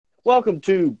Welcome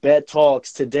to Bet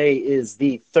Talks. Today is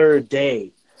the third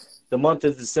day, the month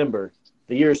of December.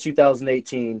 The year is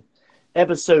 2018,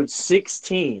 episode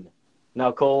 16.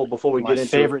 Now, Cole, before we My get into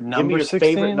favorite it, give me number your favorite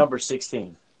 16? number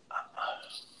 16.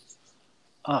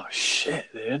 Oh, shit,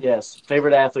 dude. Yes,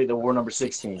 favorite athlete that wore number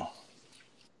 16.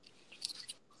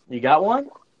 You got one?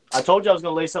 I told you I was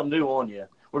going to lay something new on you.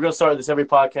 We're going to start this every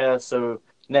podcast, so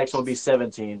next one will be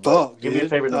 17. Fuck, Give me your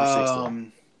favorite number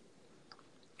 16.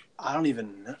 I don't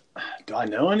even know. Do I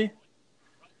know any?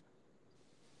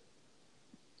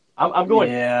 I'm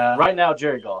going right now,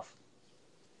 Jared Goff.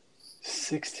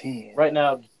 16. Right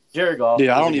now, Jared Goff. Dude,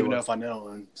 I don't even know if I know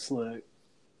one. Slick.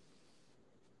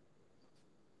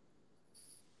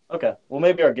 Okay, well,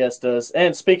 maybe our guest does.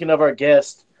 And speaking of our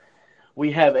guest,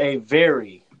 we have a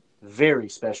very, very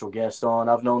special guest on.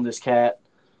 I've known this cat,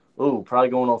 probably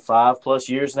going on 5+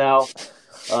 years now.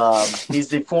 He's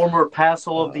the former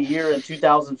Passel of the Year in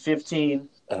 2015.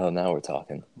 Oh, now we're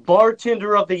talking.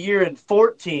 Bartender of the Year in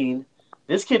 14.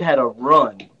 This kid had a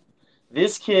run.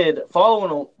 This kid, follow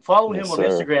him on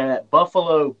Instagram at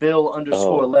Buffalo Bill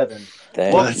 _11.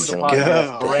 Let's go.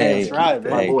 That's right,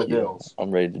 my boy Bills.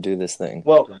 I'm ready to do this thing.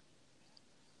 Welcome.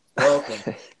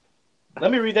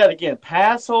 Let me read that again.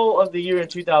 Passhole of the Year in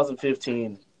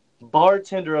 2015.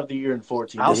 Bartender of the Year in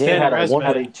 14. I'll stand had a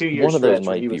 2-year one of those stretch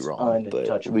might he be was wrong, but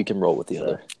untouchable. we can roll with the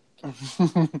other.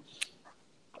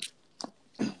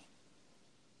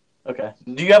 Okay.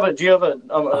 Do you have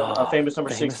a famous number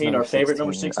 16 or favorite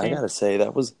number 16? I gotta say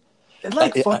that was. It's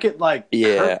like fucking like.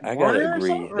 Yeah, Kurt I Warner gotta or agree.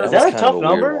 something? That Is was that a kind tough of a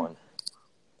number? weird one.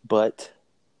 But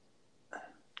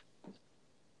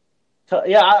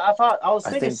Yeah, I was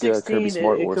thinking think, 16. Kirby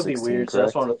Smart It wore could be 16, weird, so I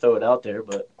just correct? wanted to throw it out there.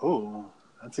 But Ooh,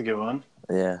 that's a good one.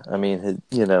 yeah, I mean,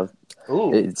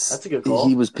 that's a good call.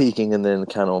 He was peaking, and then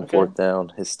kind of on Okay. fourth down,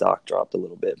 his stock dropped a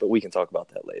little bit. But we can talk about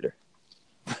that later.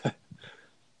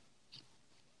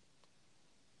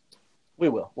 We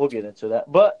will. We'll get into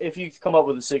that. But if you come up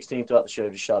with a 16 throughout the show,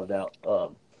 just shout it out.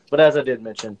 But as I did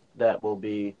mention, that will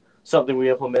be something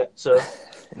we implement. So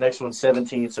next one's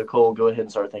 17. So Cole, go ahead and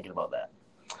start thinking about that.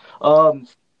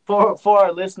 For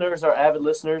our listeners, our avid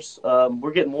listeners,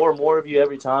 we're getting more and more of you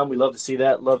every time. We love to see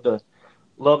that. Love the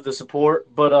support.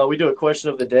 But we do a question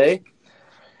of the day.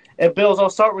 And Bills, I'll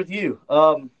start with you.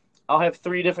 I'll have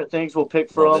 3 different things we'll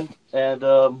pick from, and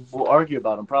we'll argue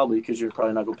about them probably because you're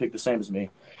probably not going to pick the same as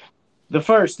me. The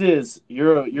first is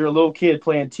you're a little kid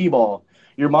playing t-ball.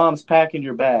 Your mom's packing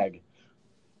your bag.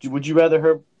 Would you rather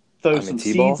her throw some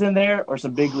T-ball? seeds in there or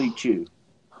some Big League Chew?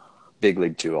 Big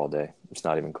League Chew all day. It's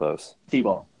not even close.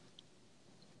 T-ball.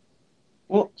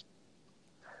 Well,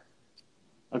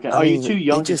 okay. Are you too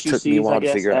young it just to chew took me a seeds, while I to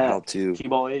guess, figure out at how to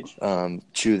T-ball age?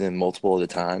 chew them multiple at a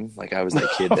time. Like I was that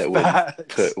kid that would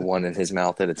put one in his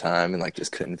mouth at a time and like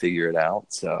just couldn't figure it out.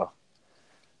 So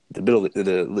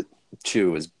the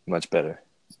chew was much better.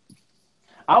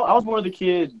 I was more the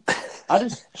kid. I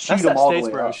just chewed them that all the way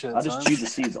Statesboro up. shit, I just son. chewed the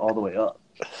seeds all the way up.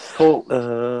 Cool.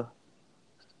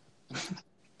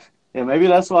 Yeah, maybe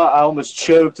that's why I almost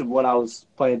choked when I was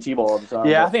playing t-ball all the time.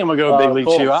 Yeah, I think I'm going to go with Big League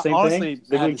Cole, Chew. I same honestly thing?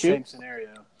 Big had League the Chew? same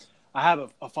scenario. I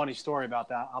have a funny story about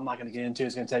that. I'm not going to get into it.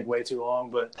 It's going to take way too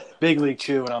long. But Big League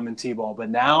Chew when I'm in T-ball. But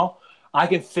now I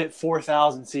can fit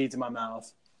 4,000 seeds in my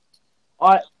mouth.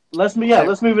 All right, let's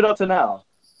move it up to now.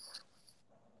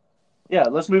 Yeah,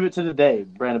 let's move it to the day,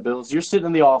 Brandon Bills. You're sitting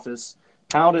in the office,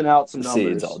 pounding out some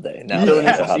numbers. Seeds all day. Now Throwing in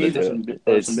that's some how to seeds do or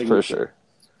it. some It's Big for League sure.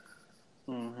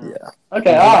 Mm-hmm. Yeah.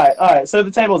 Okay, all right. So the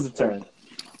tables have turned.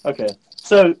 Okay,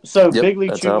 so Yep, Big League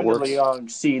that's Chew how it when you're works. young,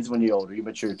 seeds when you're older. You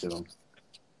mature to them.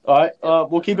 All right,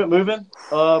 we'll keep it moving.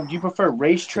 Do you prefer Yeah, I'm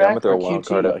racetrack gonna throw or a wild QT?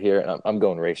 card out here. I'm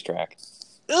going racetrack.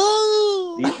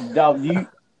 Okay. You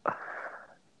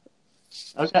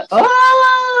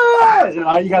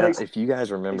got to. If you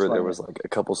guys remember, explain there that. was like a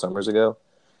couple summers ago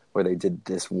where they did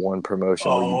this one promotion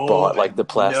where you Oh, bought like the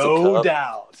plastic no cup.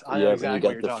 doubt. I know Yeah, exactly and you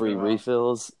what got you're the free talking about.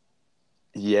 refills.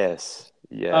 Yes.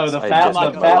 Oh, the I fat just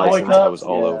got my boy license. I cups? was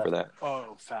all Yeah. over that.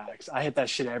 Oh, facts. I hit that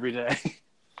shit every day.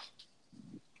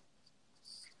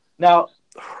 Now,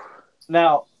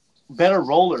 better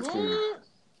roller food.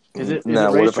 Is it Now,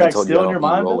 what if I racetrack told you still I in your don't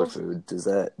eat mind, roller Bills? food?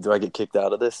 Do I get kicked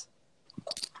out of this?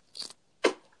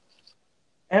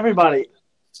 Everybody,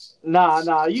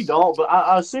 nah, you don't. But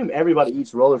I assume everybody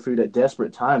eats roller food at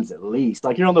desperate times, at least.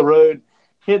 Like you're on the road,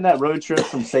 hitting that road trip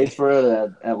from Statesboro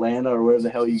to Atlanta or wherever the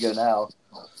hell you go now.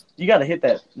 You got to hit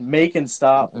that make and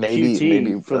stop Maybe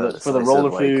QT for the slice roller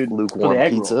of, like, food for lukewarm the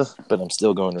egg pizza, rolls. but I'm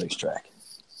still going racetrack.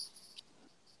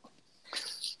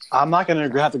 I'm not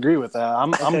going to have to agree with that.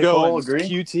 I'm Okay, going Cole, agree?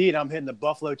 QT, and I'm hitting the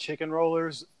buffalo chicken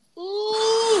rollers.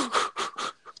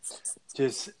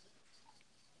 Just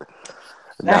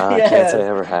Nah, I can't say I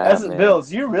ever have, That's man.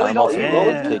 Bills. You really I'm don't also eat a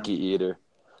roller real food? picky eater.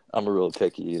 I'm a real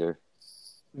picky eater.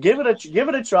 Give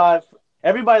it a try.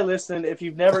 Everybody listening, if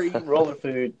you've never eaten roller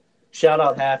food, shout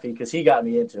out Happy because he got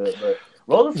me into it. But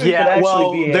roller food could Yeah, actually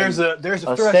well, be there's a a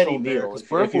steady threshold there meal because if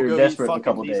Burke will you're go eat desperate in a fucking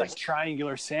couple these days. like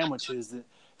triangular sandwiches that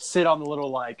sit on the little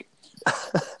like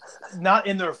not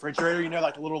in the refrigerator,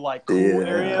 like the little like cool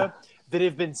area that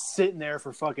have been sitting there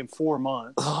for fucking 4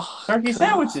 months. Oh, Turkey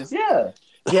sandwiches, yeah.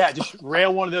 Yeah, just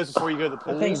rail one of those before you go to the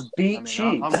pool. The things beat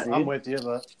cheese. I'm with you,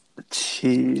 but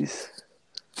Jeez.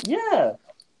 Yeah.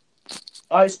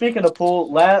 All right. Speaking of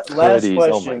pool, last Hoodies.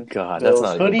 question. Oh my God, Bills,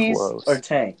 that's not even hoodies close. or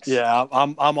tanks? yeah,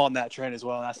 I'm on that train as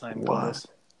well. That's not even What? close.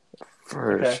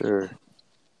 For Okay. sure.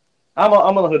 I'm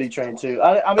on the hoodie train too.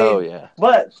 I mean, Oh yeah.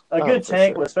 but a good for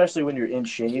tank, sure. especially when you're in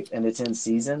shape and it's in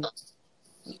season.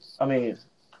 I mean,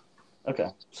 okay.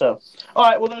 So, all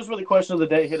right. Well, those were the questions of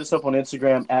the day. Hit us up on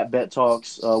Instagram at Bet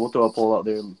Talks. We'll throw a poll out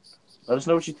there. And let us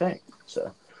know what you think.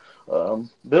 So,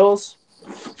 Bills.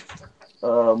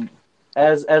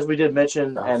 As we did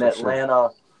mention, an Atlanta,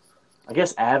 sure. I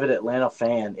guess avid Atlanta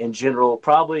fan in general,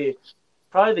 probably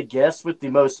the guest with the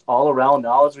most all-around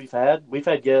knowledge we've had. We've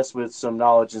had guests with some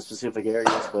knowledge in specific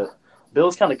areas, but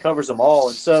Bills kind of covers them all.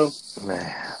 And so,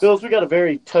 Bills, we got a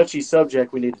very touchy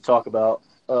subject we need to talk about.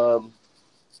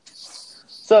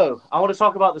 So I want to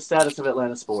talk about the status of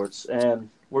Atlanta sports, and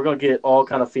we're going to get all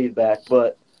kind of feedback,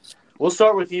 but we'll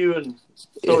start with you and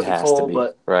start with Nicole.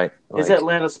 But right? Is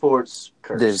Atlanta sports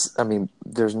cursed?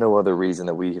 There's no other reason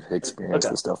that we've experienced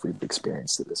the stuff we've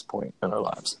experienced at this point in our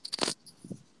lives.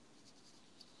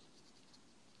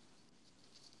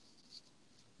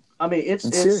 I mean, it's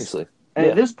seriously. And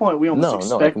at this point, we almost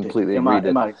expect I completely agree.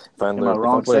 Am I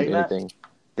wrong saying that? Anything,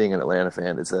 being an Atlanta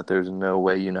fan, is that there's no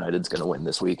way United's going to win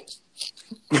this week.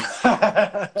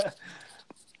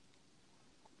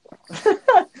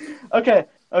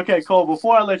 Okay, Cole,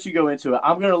 before I let you go into it,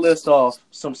 I'm going to list off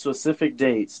some specific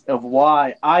dates of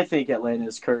why I think Atlanta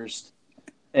is cursed.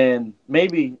 And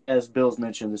maybe, as Bill's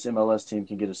mentioned, this MLS team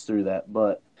can get us through that.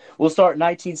 But we'll start in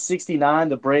 1969.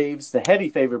 The Braves, the heavy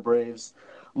favorite Braves,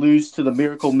 lose to the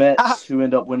Miracle Mets, who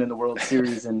end up winning the World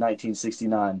Series in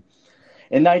 1969.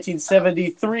 In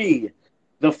 1973,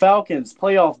 the Falcons,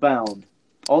 playoff bound.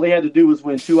 All they had to do was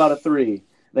win 2 out of 3.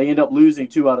 They end up losing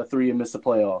 2 out of 3 and miss the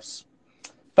playoffs.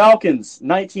 Falcons,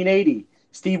 1980.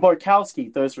 Steve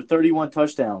Bartkowski throws for 31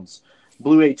 touchdowns.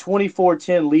 Blew a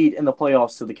 24-10 lead in the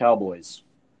playoffs to the Cowboys.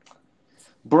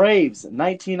 Braves,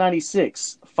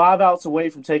 1996. 5 outs away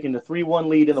from taking the 3-1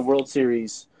 lead in the World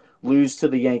Series. Lose to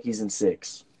the Yankees in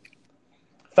 6.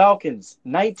 Falcons,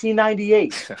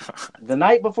 1998. The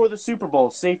night before the Super Bowl,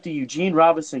 safety Eugene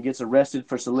Robinson gets arrested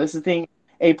for soliciting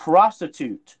a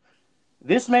prostitute.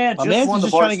 This man just won the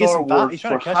Barstool Award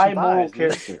for high moral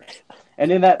character.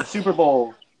 And in that Super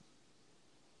Bowl,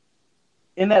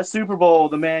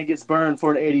 the man gets burned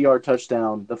for an 80-yard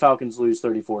touchdown. The Falcons lose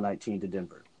 34-19 to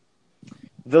Denver.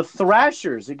 The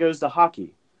Thrashers, it goes to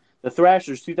hockey. The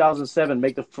Thrashers, 2007,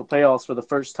 make the playoffs for the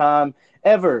first time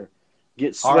ever.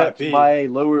 Get swept by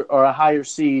a higher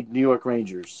seed New York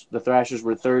Rangers. The Thrashers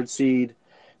were 3rd seed.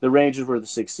 The Rangers were the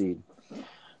 6th seed.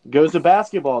 Goes to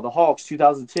basketball. The Hawks,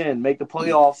 2010, make the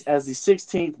playoffs as the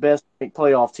 16th best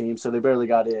playoff team, so they barely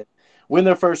got in. Win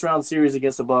their first round series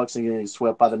against the Bucks and getting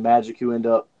swept by the Magic, who end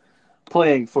up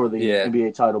playing for the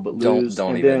NBA title but lose.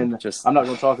 I'm not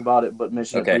going to talk about it, but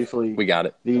mention it briefly. We got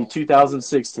it. The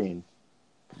 2016.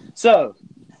 So,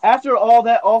 after all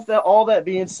that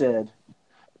being said,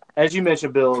 as you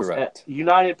mentioned, Bills,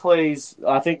 United plays,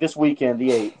 I think, this weekend, the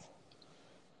 8th.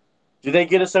 Do they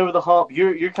get us over the hump?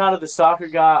 You're kind of the soccer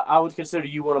guy. I would consider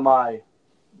you one of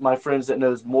my friends that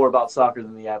knows more about soccer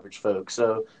than the average folk.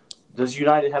 So, does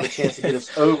United have a chance to get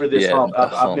us over this hump?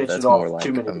 I've mentioned off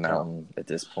too many a mountain at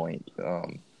this point.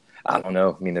 I don't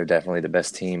know. I mean, they're definitely the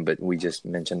best team, but we just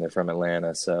mentioned they're from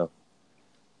Atlanta, so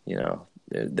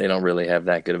they don't really have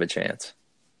that good of a chance.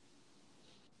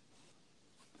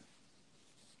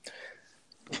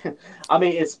 I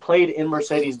mean, it's played in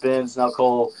Mercedes-Benz now,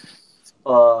 Cole.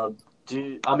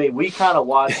 We kind of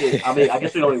watch it. I mean, I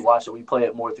guess we don't even watch it. We play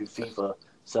it more through FIFA,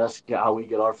 so that's how we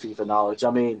get our FIFA knowledge.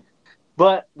 I mean,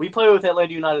 but we play with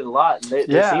Atlanta United a lot, and they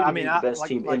seem to be the best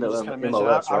team in the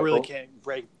MLS. I really can't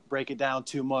break it down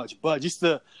too much, but just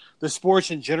the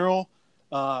sports in general.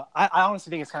 I honestly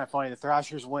think it's kind of funny. The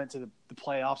Thrashers went to the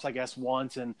playoffs, I guess,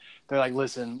 once, and they're like,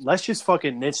 "Listen, let's just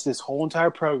fucking niche this whole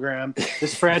entire program,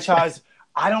 this franchise."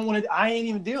 I ain't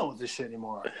even dealing with this shit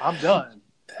anymore. I'm done.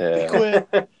 Quit.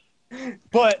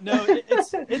 But no,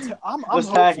 I'm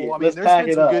hopeful. I mean, there's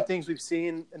been some good things we've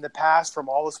seen in the past from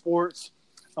all the sports.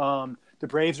 The The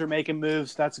Braves are making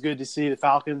moves. That's good to see. The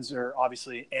Falcons are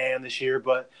obviously this year,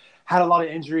 but had a lot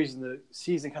of injuries and the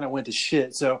season kind of went to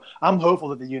shit. So I'm hopeful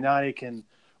that the United can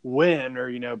win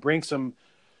or, bring some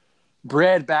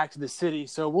bread back to the city.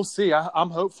 So we'll see. I'm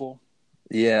hopeful.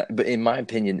 Yeah, but in my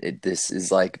opinion,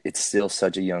 it's still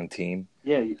such a young team.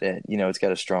 Yeah. That, it's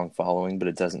got a strong following, but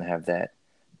it doesn't have that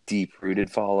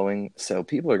deep-rooted following. So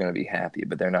people are going to be happy,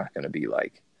 but they're not going to be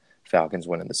like Falcons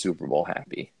winning the Super Bowl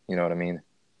happy. You know what I mean?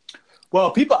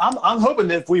 Well, I'm hoping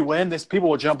that if we win this, people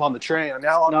will jump on the train. I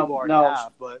mean, a lot of people already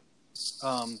have, but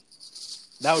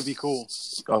that would be cool.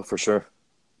 Oh, for sure.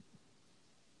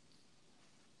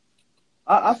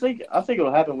 I think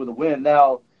it'll happen with a win.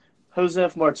 Now,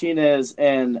 Josef Martinez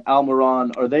and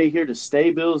Almiron, are they here to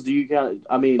stay, Bills? Do you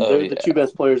they're the two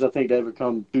best players I think to ever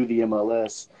come through the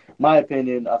MLS. My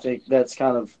opinion, I think that's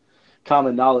kind of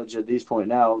common knowledge at this point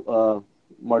now.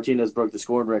 Martinez broke the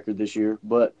scoring record this year,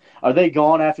 but are they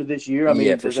gone after this year? I mean,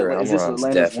 yeah, for sure. Is this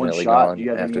Atlanta's one shot? Do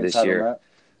you have after any this insight year.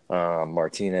 on that?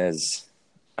 Martinez,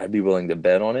 I'd be willing to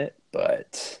bet on it,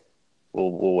 but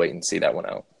we'll wait and see that one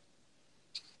out.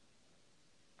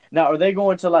 Now, are they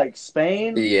going to like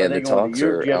Spain? Yeah, the talks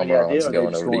are Almiron's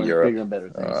going over to Europe. Bigger and better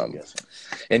things, I'm guessing.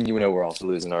 And we're also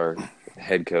losing our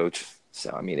head coach,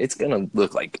 so I mean, it's going to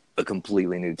look like a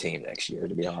completely new team next year,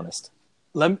 to be honest.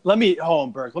 Let me hold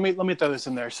on, Burke. Let me throw this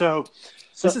in there. So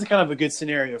this is kind of a good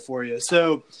scenario for you.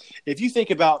 So if you think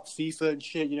about FIFA and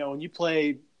shit, when you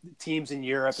play teams in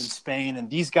Europe and Spain, and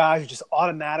these guys are just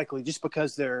automatically, just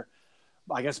because they're,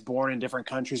 I guess, born in different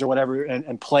countries or whatever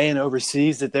and playing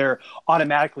overseas, that they're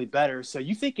automatically better. So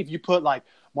you think if you put like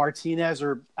Martinez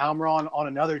or Almiron on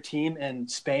another team in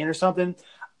Spain or something,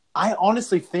 I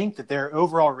honestly think that their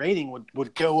overall rating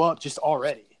would go up just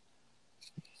already.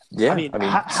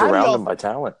 Yeah, surround them by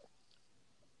talent.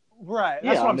 Right,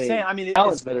 that's what I'm saying. I mean,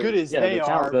 as good as they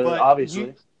are, better, but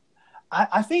obviously.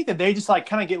 I think that they just like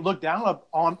kind of get looked down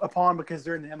upon because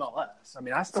they're in the MLS. I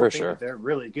mean, I still think that they're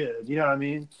really good. You know what I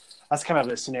mean? That's kind of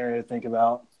a scenario to think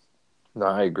about. No,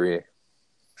 I agree.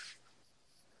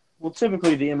 Well,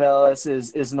 typically the MLS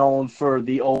is known for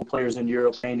the old players in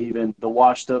Europe and even the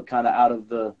washed up kind of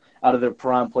out of their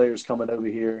prime players coming over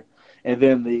here, and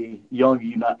then the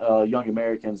young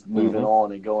Americans moving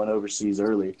on and going overseas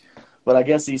early. But I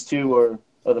guess these two are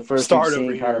the first we've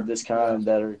seen kind of this kind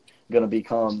that are going to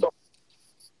become.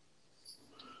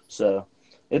 So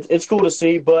it's cool to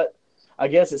see, but I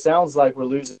guess it sounds like we're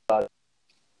losing.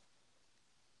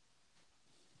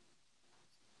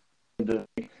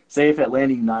 Say if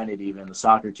Atlanta United, even the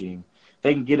soccer team,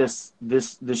 they can get us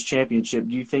this championship.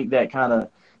 Do you think that kind of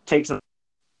takes us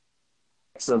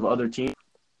of other teams?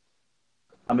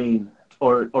 I mean,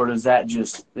 or does that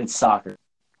just it's soccer?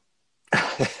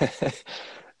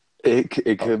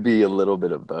 It could be a little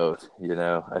bit of both.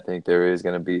 I think there is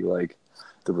going to be like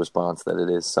the response that it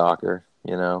is soccer.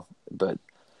 But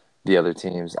the other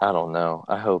teams, I don't know.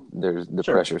 I hope the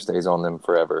pressure stays on them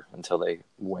forever until they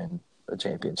win a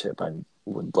championship. I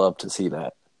would love to see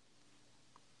that.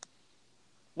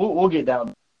 We'll get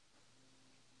down.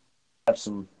 Have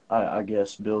some. I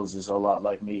guess Bills is a lot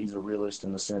like me. He's a realist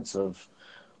in the sense of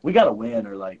we got to win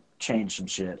or like change some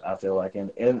shit. I feel like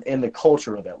in the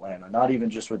culture of Atlanta, not even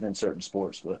just within certain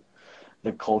sports, but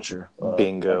the culture.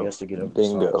 Bingo. I guess to get over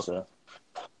Bingo. So.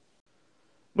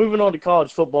 Moving on to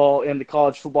college football and the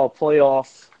college football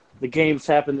playoff. The games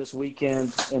happened this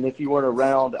weekend, and if you weren't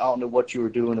around, I don't know what you were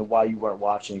doing and why you weren't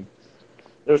watching.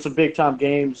 There were some big-time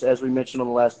games, as we mentioned on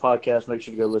the last podcast. Make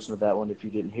sure to go listen to that one if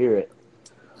you didn't hear it.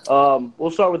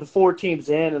 We'll start with the 4 teams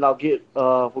in, and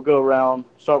we'll go around.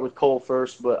 Start with Cole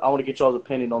first, but I want to get y'all's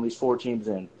opinion on these 4 teams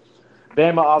in.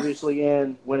 Bama obviously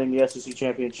in, winning the SEC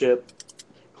championship.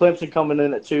 Clemson coming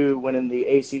in at 2, winning the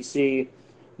ACC.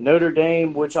 Notre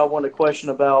Dame, which I want to question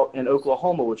about, and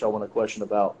Oklahoma, which I want to question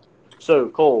about. So,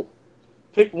 Cole,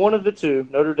 pick one of the 2,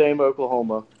 Notre Dame or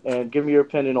Oklahoma, and give me your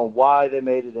opinion on why they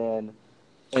made it in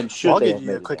and should they have made it in. I'll give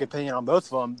you a quick opinion on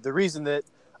both of them. The reason that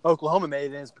Oklahoma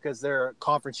made it in is because they're a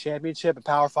conference championship, a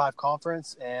Power 5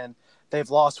 conference, and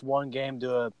they've lost one game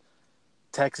to a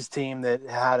Texas team that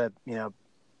had a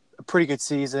pretty good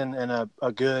season and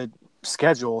a good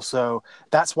schedule. So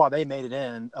that's why they made it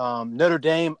in. Notre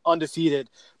Dame, undefeated,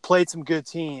 played some good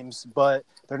teams, but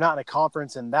they're not in a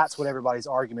conference, and that's what everybody's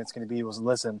argument's going to be was,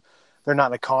 listen, they're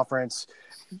not in a conference.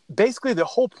 Basically, the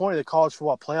whole point of the college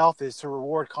football playoff is to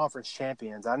reward conference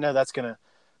champions. I know that's going to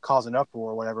cause an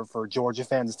uproar or whatever for Georgia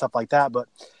fans and stuff like that, but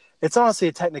it's honestly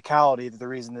a technicality that the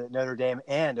reason that Notre Dame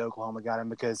and Oklahoma got in,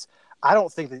 because I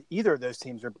don't think that either of those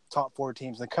teams are top 4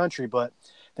 teams in the country, but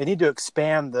they need to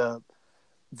expand the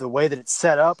way that it's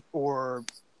set up or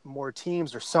more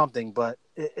teams or something. But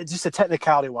it's just a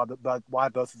technicality why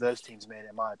both of those teams made it,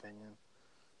 in my opinion.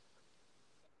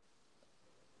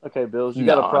 Okay, Bills, you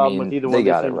got a problem with either one of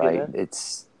these these teams? They got it getting right. in?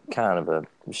 It's kind of a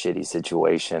shitty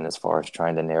situation as far as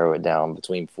trying to narrow it down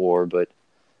between four, but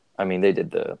I mean, they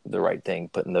did the right thing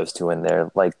putting those two in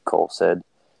there. Like Cole said,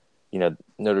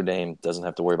 Notre Dame doesn't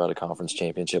have to worry about a conference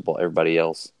championship while everybody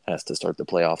else has to start the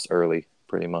playoffs early,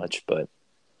 pretty much. But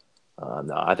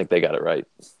no, I think they got it right.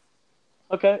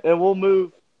 Okay, and we'll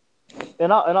move,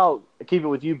 and I'll keep it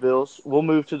with you, Bills. We'll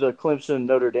move to the Clemson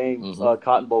Notre Dame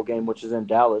Cotton Bowl game, which is in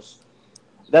Dallas.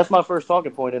 That's my first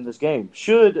talking point in this game.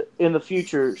 Should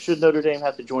Notre Dame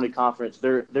have to join a conference?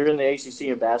 They're in the ACC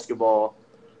in basketball.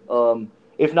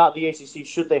 If not the ACC,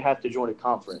 should they have to join a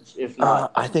conference? If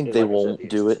not, I think they won't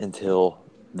do it until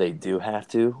they do have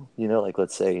to. Like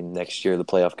let's say next year the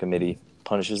playoff committee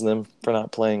punishes them for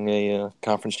not playing a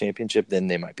conference championship, then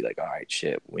they might be like, all right,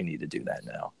 shit, we need to do that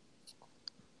now.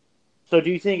 So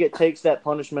do you think it takes that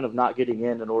punishment of not getting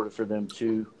in order for them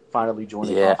to finally join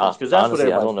a Yeah, conference? Because that's honestly,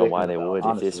 what I don't know why bickering they about, would.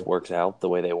 honestly. If this works out the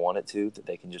way they want it to, that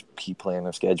they can just keep playing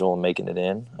their schedule and making it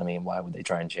in. I mean, why would they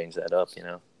try and change that up,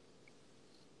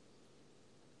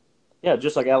 Yeah,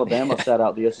 just like Alabama sat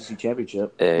out the SEC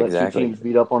championship. Exactly. Let two teams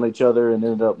beat up on each other and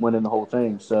ended up winning the whole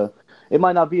thing. So it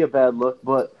might not be a bad look.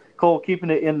 But, Cole, keeping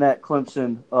it in that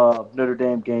Clemson Notre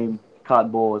Dame game,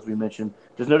 Cotton Bowl, as we mentioned,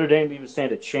 does Notre Dame even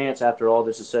stand a chance after all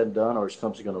this is said and done, or is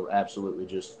Clemson going to absolutely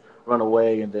just run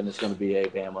away and then it's going to be a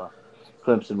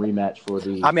Bama-Clemson rematch for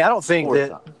the I mean, I don't think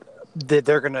that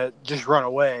they're going to just run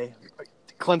away.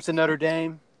 Clemson, Notre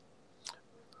Dame,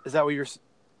 is that what you're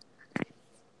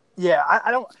 – Yeah,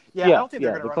 I don't think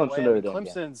they're going to run away. I mean,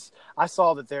 Clemson's – I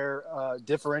saw that their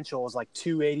differential is like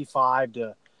 285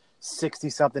 to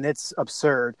 60-something. It's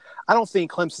absurd. I don't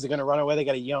think Clemson's going to run away. They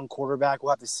got a young quarterback. We'll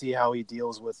have to see how he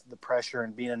deals with the pressure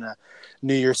and being in a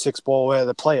New Year's Six Bowl,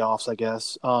 the playoffs, I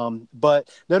guess. But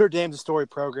Notre Dame's a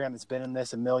storied program that's been in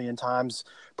this a million times.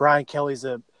 Brian Kelly's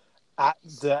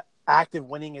the active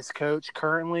winningest coach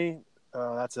currently.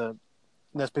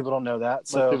 Most people don't know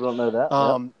that. Most people don't know that.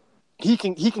 Yep.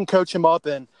 He can coach him up,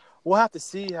 and we'll have to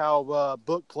see how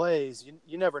Book plays.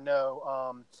 You never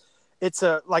know. It's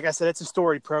like I said, it's a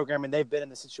storied program, and they've been in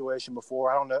the situation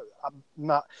before. I don't know. I'm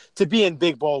not to be in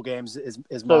big bowl games is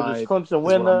so does Clemson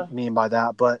win what I mean by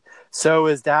that, but so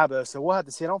is Dabo. So we'll have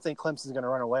to see. I don't think Clemson's going to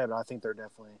run away, but I think they're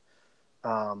definitely,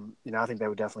 I think they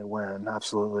would definitely win.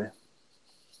 Absolutely.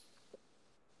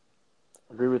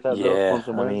 Agree with that. Yeah,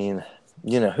 I mean,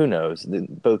 who knows?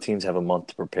 Both teams have a month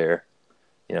to prepare.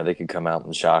 They could come out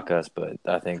and shock us, but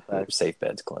I think safe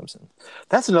bet's Clemson.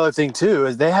 That's another thing too,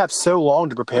 is they have so long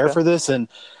to prepare for this, and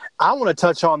I want to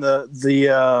touch on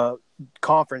the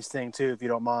conference thing too, if you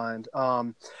don't mind.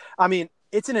 I mean,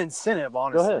 it's an incentive,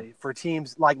 honestly, for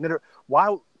teams like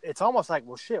why it's almost like,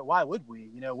 well, shit, why would we?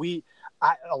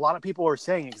 A lot of people are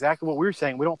saying exactly what we're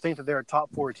saying. We don't think that they're a top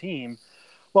 4 team.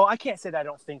 Well, I can't say that I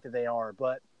don't think that they are,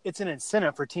 but it's an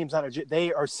incentive for teams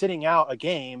they are sitting out a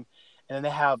game, and then they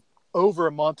have over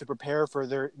a month to prepare for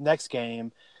their next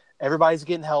game. Everybody's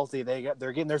getting healthy. They're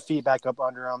getting their feet back up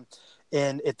under them.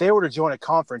 And if they were to join a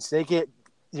conference, they get,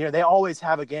 they always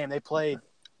have a game. They played,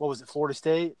 what was it, Florida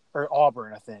State or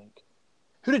Auburn, I think.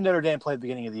 Who did Notre Dame play at the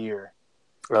beginning of the year?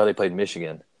 Oh, they played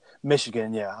Michigan.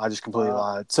 Michigan, yeah. I just completely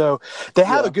lied. So they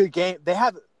have a good game. They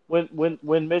have when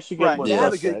Michigan was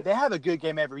they have a good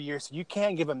game every year, so you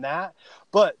can't give them that.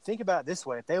 But think about it this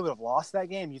way: if they would have lost that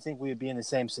game, you think we would be in the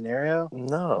same scenario?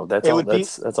 No, that's all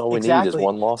we need is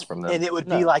one loss from them, and it would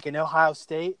be like an Ohio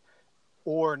State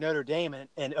or Notre Dame,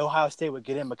 and Ohio State would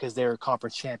get in because they're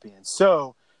conference champions.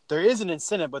 So there is an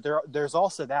incentive, but there's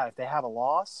also that if they have a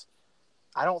loss,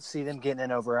 I don't see them getting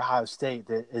in over Ohio State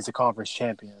that is a conference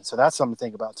champion. So that's something to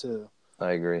think about too.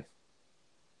 I agree.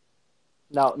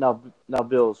 Now,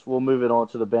 Bills, we'll move it on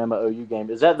to the Bama OU game.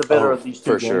 Is that the better of these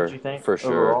two games, you think? For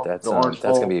sure. Overall? That's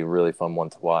going to be a really fun one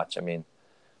to watch. I mean,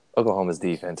 Oklahoma's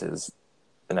defense is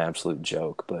an absolute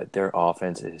joke, but their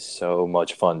offense is so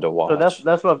much fun to watch. So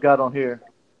that's what I've got on here.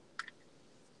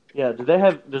 Yeah,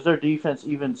 does their defense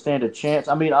even stand a chance?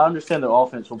 I mean, I understand their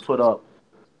offense will put up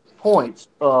points,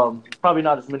 probably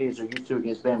not as many as they're used to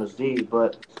against Bama's D,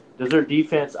 but does their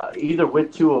defense, either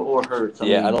with Tua or Hurts? I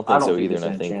don't think so either. And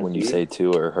I think when you say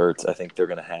Tua or Hurts, I think they're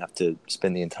going to have to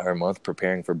spend the entire month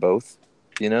preparing for both,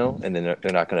 and then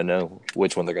they're not going to know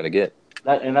which one they're going to get.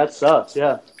 That sucks.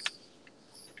 Yeah.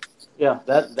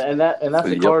 That's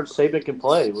the card Saban can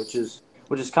play, which is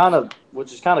kind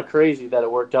of crazy that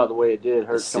it worked out the way it did.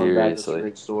 Hurts coming back is a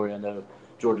great story. I know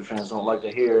Georgia fans don't like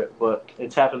to hear it, but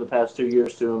it's happened the past 2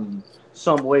 years to him in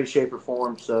some way, shape, or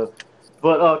form. So,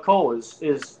 but Cole,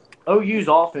 is OU's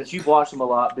offense, you've watched them a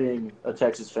lot being a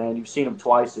Texas fan. You've seen them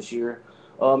twice this year.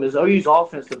 Is OU's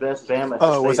offense the best Bama has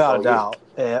Oh, faced without a all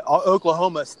year? doubt.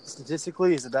 Oklahoma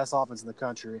statistically is the best offense in the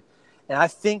country, and I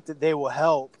think that they will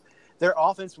help. Their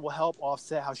offense will help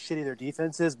offset how shitty their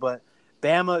defense is, but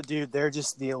Bama, dude, they're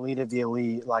just the elite of the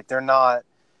elite. Like they're not.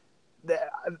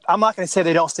 I'm not going to say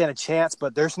they don't stand a chance,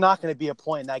 but there's not going to be a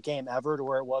point in that game ever to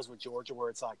where it was with Georgia, where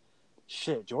it's like,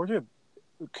 shit, Georgia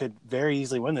could very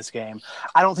easily win this game.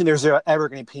 I don't think there's ever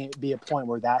going to be a point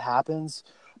where that happens.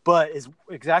 But is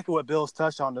exactly what Bill's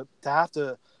touched on to have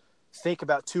to think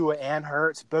about Tua and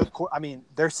Hurts. Both, I mean,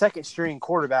 their second string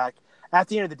quarterback. At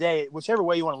the end of the day, whichever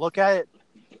way you want to look at it,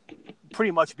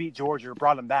 pretty much beat Georgia or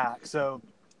brought them back. So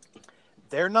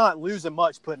they're not losing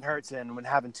much putting Hurts in when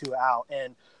having Tua out.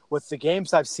 And with the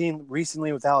games I've seen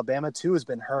recently with Alabama, Tua has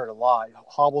been hurt a lot. He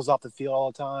hobbles off the field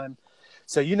all the time.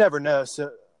 So you never know.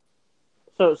 So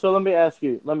let me ask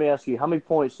you, how many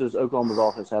points does Oklahoma's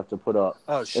offense have to put up?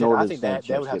 Oh shit! In order I to think stand that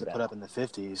they would have to championship put now? up in the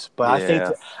 50s, but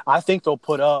I think they'll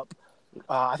put up.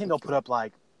 I think they'll put up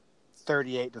like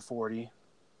 38 to 40.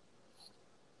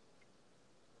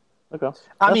 Okay.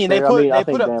 I mean, fair. they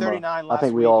think put up Bama, 39 last I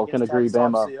think we week all against can agree Texas.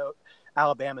 Bama. Obviously,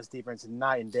 Alabama's defense is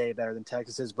night and day better than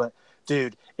Texas's. But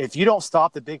dude, if you don't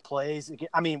stop the big plays,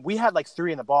 I mean, we had like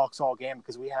 3 in the box all game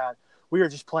because we were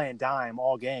just playing dime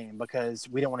all game because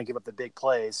we didn't want to give up the big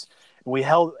plays. We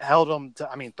held them to.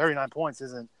 I mean, 39 points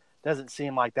doesn't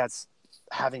seem like that's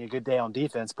having a good day on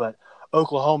defense, but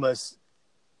Oklahoma's.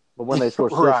 But when they score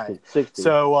 60, right. 60.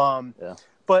 So, yeah.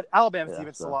 But Alabama's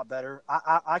defense is so. a lot better.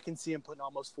 I can see them putting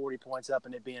almost 40 points up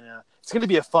and it being it's going to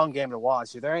be a fun game to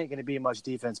watch. There ain't going to be much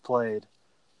defense played.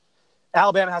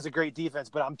 Alabama has a great defense,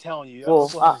 but I'm telling you,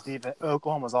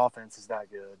 Oklahoma's offense is that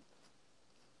good.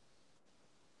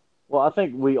 Well, I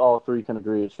think we all three can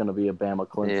agree it's going to be a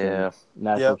Bama-Clemson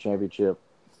national championship.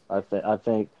 I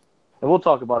think, and we'll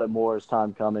talk about it more as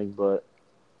time coming, but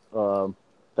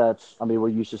we're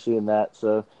used to seeing that.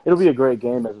 So it'll be a great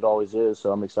game as it always is,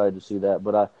 so I'm excited to see that.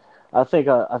 But I think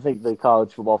the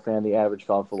college football fan, the average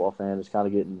college football fan, is kind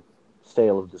of getting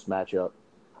stale of this matchup,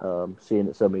 seeing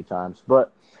it so many times.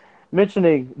 But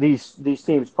mentioning these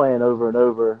teams playing over and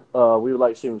over, we would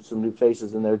like to see some new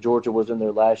faces in there. Georgia was in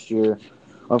there last year.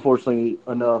 Unfortunately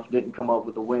enough, didn't come up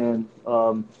with a win.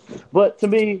 But to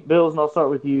me, Bills, and I'll start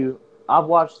with you, I've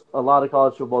watched a lot of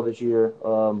college football this year,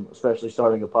 especially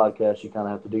starting a podcast. You kind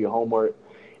of have to do your homework.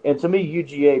 And to me,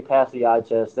 UGA passed the eye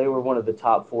test. They were one of the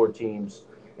top 4 teams.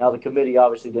 Now, the committee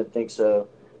obviously didn't think so.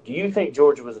 Do you think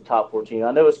Georgia was a top 4 team?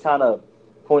 I know it's kind of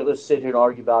pointless to sit here and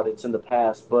argue about it. It's in the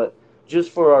past. But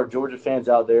just for our Georgia fans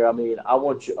out there, I mean, I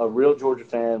want a real Georgia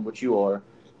fan, which you are,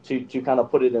 to kind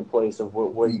of put it in place of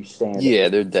where you stand. Yeah,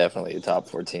 they're definitely a top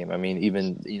 4 team. I mean,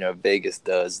 even, Vegas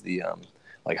does the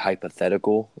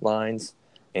hypothetical lines,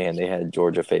 and they had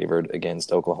Georgia favored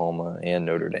against Oklahoma and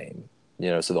Notre Dame.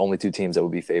 So the only 2 teams that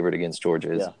would be favored against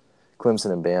Georgia is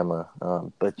Clemson and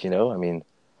Bama. But, I mean,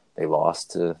 they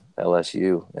lost to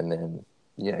LSU, and then,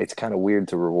 it's kind of weird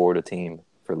to reward a team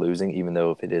for losing, even though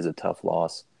if it is a tough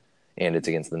loss and it's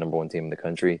against the number 1 team in the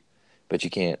country. But you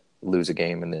can't lose a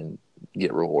game and then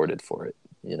get rewarded for it,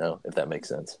 if that makes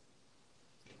sense.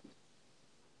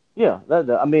 Yeah,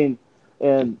 I mean,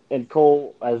 and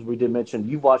Cole, as we did mention,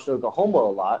 you've watched Oklahoma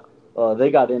a lot.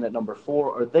 They got in at number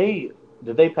 4. Did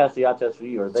they pass the eye test for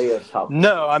you, or are they at top 4?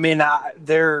 No, I mean,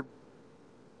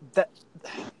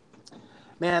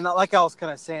 man, like I was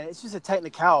kind of saying, it's just a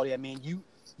technicality. I mean,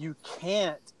 you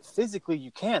can't physically, you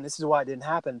can. This is why it didn't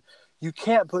happen. You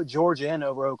can't put Georgia in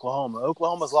over Oklahoma.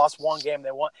 Oklahoma's lost 1 game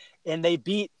they won, and they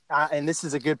beat. And this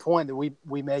is a good point that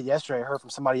we made yesterday. I heard from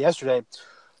somebody yesterday.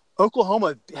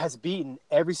 Oklahoma has beaten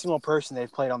every single person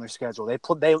they've played on their schedule.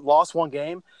 They lost 1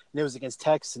 game, and it was against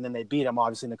Texas, and then they beat them,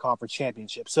 obviously, in the conference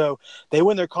championship. So they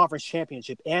win their conference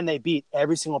championship, and they beat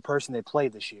every single person they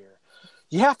played this year.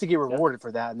 You have to get rewarded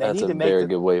for that. And That's a very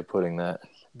good way of putting that.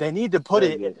 They need to put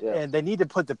and they need to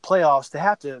put the playoffs. They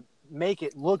have to make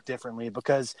it look differently,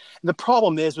 because the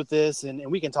problem is with this, and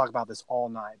we can talk about this all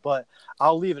night, but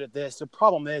I'll leave it at this. The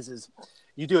problem is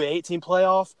you do an 18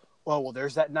 playoff. Well,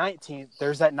 there's that 9th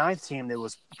team that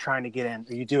was trying to get in.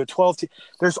 Or you do a 12 team.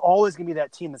 There's always going to be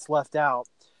that team that's left out.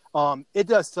 It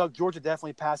does suck. Georgia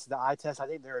definitely passes the eye test.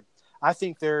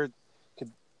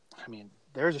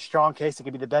 There's a strong case it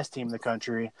could be the best team in the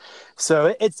country.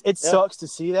 So it sucks to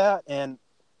see that, and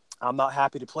I'm not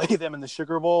happy to play them in the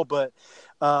Sugar Bowl, but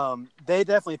they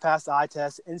definitely passed the eye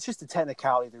test. And it's just a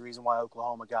technicality, the reason why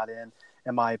Oklahoma got in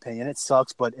my opinion. It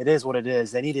sucks, but it is what it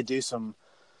is. They need to do some.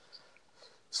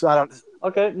 So I don't.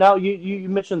 Okay, now you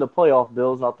mentioned the playoff,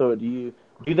 Bills, and I'll throw it to you.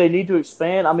 Do they need to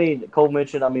expand? I mean, Cole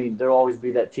mentioned, I mean, there'll always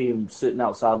be that team sitting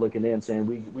outside looking in saying,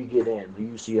 we get in, the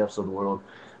UCFs of the world.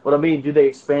 But, I mean, do they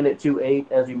expand it to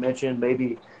 8, as you mentioned?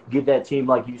 Maybe get that team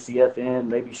like UCF in,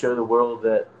 maybe show the world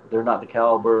that they're not the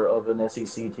caliber of an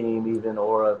SEC team even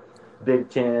or a Big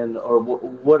Ten or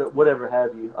whatever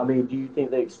have you. I mean, do you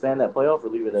think they expand that playoff or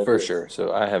leave it as For is? sure.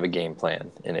 So I have a game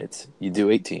plan, and it's you do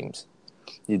 8 teams.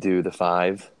 You do the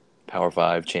 5 Power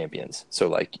 5 champions. So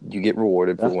like you get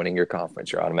rewarded for Yeah. winning your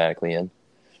conference, you're automatically in,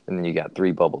 and then you got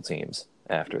 3 bubble teams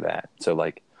after that. So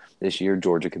like this year,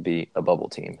 Georgia could be a bubble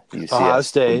team. UCF Ohio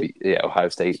State. would be Ohio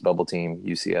State bubble team,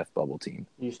 UCF bubble team,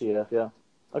 UCF, yeah.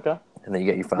 Okay. and then you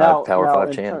get your 5 Now, Power now 5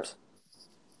 in turn, champs.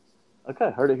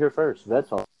 okay, heard it here first. Vet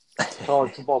Talk,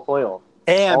 college football playoff.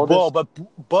 And All this-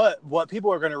 but what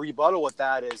people are going to rebuttal with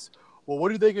that is, well,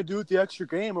 what are they going to do with the extra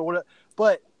game or what?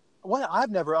 But what I've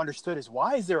never understood is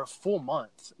why is there a full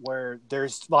month where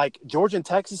there's like Georgia and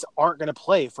Texas aren't going to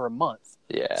play for a month?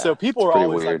 Yeah. So people it's are pretty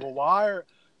always weird. like, well, why are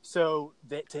so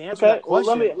to answer Okay, that well,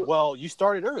 question? let me- Well, you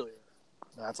started earlier.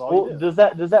 That's all Well, you do.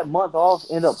 does that month off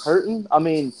end up hurting? I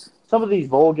mean, some of these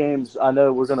bowl games, I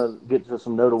know we're gonna get to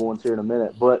some notable ones here in a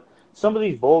minute, but some of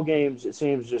these bowl games, it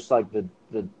seems just like the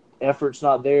effort's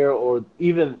not there, or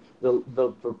even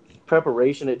the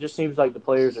preparation. It just seems like the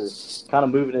players are kind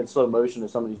of moving in slow motion in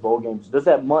some of these bowl games. Does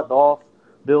that month off,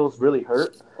 Bills, really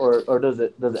hurt, or does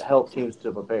it help teams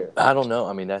to prepare? I don't know.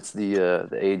 I mean, that's the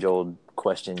age old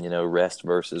question, rest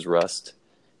versus rust.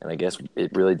 And I guess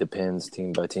it really depends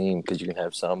team by team because you can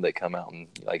have some that come out and,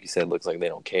 like you said, looks like they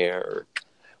don't care or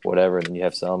whatever. And then you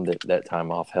have some that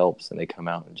time off helps and they come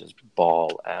out and just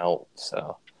ball out.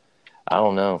 So I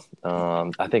don't know.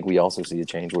 I think we also see a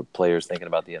change with players thinking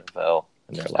about the NFL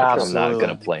and they're like, I'm not Absolutely.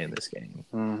 going to play in this game.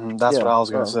 That's Yeah, what I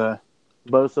was going to say.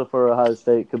 Bosa for Ohio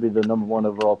State could be the number 1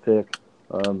 overall pick.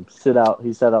 He sat out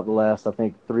the last, I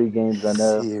think, 3 games. I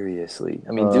know. Seriously.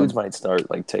 I mean, dudes might start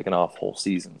like taking off whole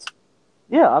seasons.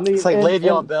 Yeah, I mean, It's like and-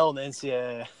 Le'Veon and- Bell in the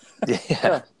NCAA.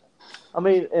 Yeah. I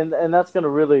mean, and that's going to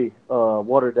really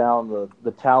water down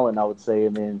the talent, I would say,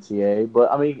 in the NCAA. But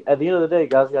I mean, at the end of the day,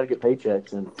 guys got to get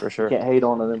paychecks, and For sure. you can't hate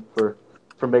on them for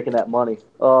making that money.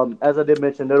 As I did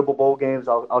mention, notable bowl games.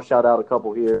 I'll shout out a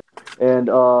couple here, and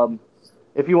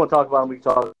if you want to talk about them, we can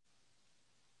talk.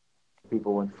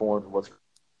 People informed of what's.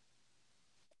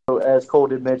 So as Cole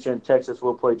did mention, Texas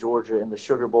will play Georgia in the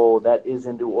Sugar Bowl. That is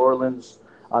in New Orleans.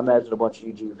 I imagine a bunch of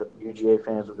UGA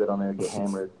fans will get on there and get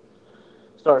hammered.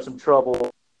 Start some trouble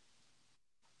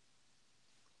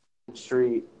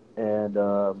street, and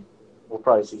we'll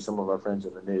probably see some of our friends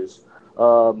in the news.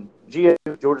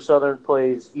 Georgia Southern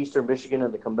plays Eastern Michigan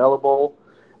in the Camella Bowl.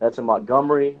 That's in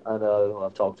Montgomery. I know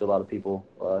I've talked to a lot of people.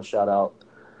 Shout out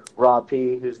Rob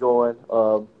P, who's going.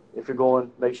 If you're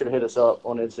going, make sure to hit us up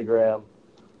on Instagram.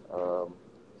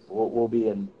 We'll be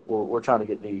in. We're trying to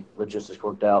get the logistics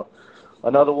worked out.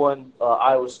 Another one,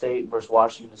 Iowa State versus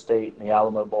Washington State in the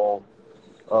Alamo Bowl.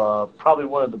 Probably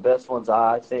one of the best ones,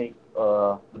 I think.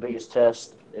 The biggest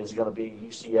test is going to be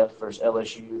UCF versus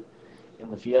LSU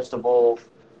in the Fiesta Bowl.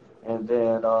 And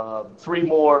then 3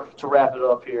 more to wrap it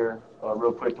up here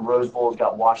real quick. The Rose Bowl's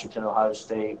got Washington, Ohio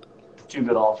State. 2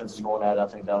 good offenses going at it. I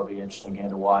think that'll be an interesting game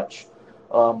to watch.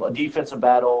 A defensive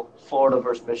battle, Florida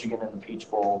versus Michigan in the Peach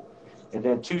Bowl. And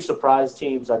then 2 surprise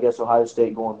teams, I guess Ohio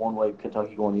State going one way,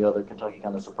 Kentucky going the other. Kentucky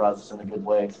kind of surprised us in a good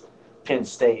way. Penn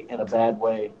State in a bad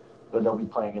way, but they'll be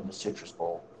playing in the Citrus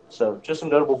Bowl. So just some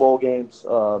notable bowl games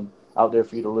out there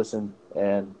for you to listen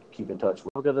and keep in touch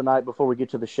with. Look at the night before we get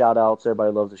to the shout-outs.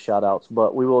 Everybody loves the shout-outs,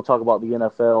 but we will talk about the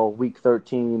NFL Week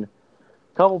 13.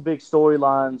 Couple big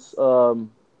storylines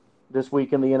this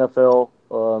week in the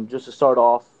NFL. Just to start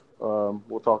off,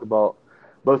 we'll talk about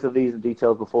both of these in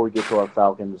details before we get to our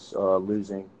Falcons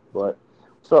losing. But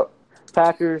so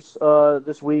Packers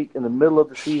this week in the middle of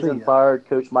the season fired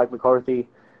Coach Mike McCarthy.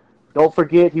 Don't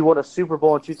forget he won a Super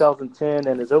Bowl in 2010,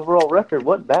 and his overall record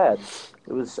wasn't bad.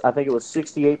 I think it was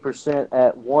 68%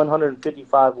 at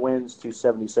 155 wins to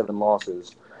 77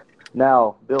 losses.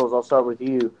 Now, Bills, I'll start with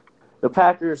you. The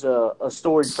Packers, a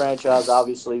storied franchise,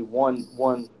 obviously won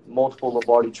multiple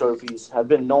Lombardi trophies, have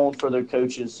been known for their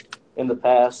coaches in the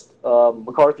past.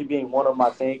 McCarthy being one of them,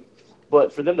 I think.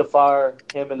 But for them to fire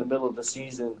him in the middle of the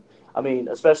season, I mean,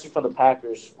 especially from the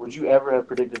Packers, would you ever have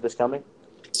predicted this coming?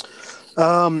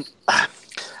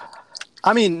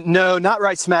 I mean, no, not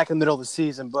right smack in the middle of the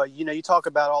season, but, you talk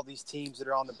about all these teams that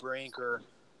are on the brink or,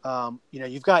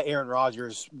 you've got Aaron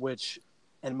Rodgers, which,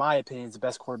 in my opinion, is the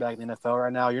best quarterback in the NFL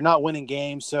right now. You're not winning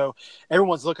games, so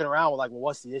everyone's looking around with, like, well,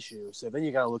 what's the issue? So then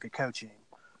you got to look at coaching.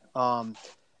 I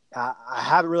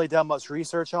haven't really done much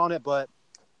research on it, but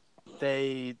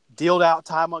They dealed out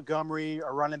Ty Montgomery,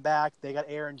 a running back. They got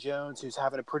Aaron Jones, who's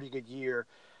having a pretty good year.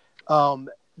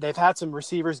 They've had some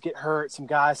receivers get hurt, some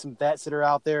guys, some vets that are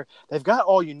out there. They've got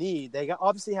all you need. They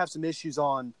obviously have some issues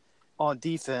on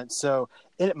defense. So,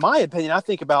 in my opinion, I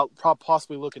think about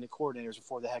possibly looking at coordinators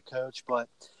before the head coach. But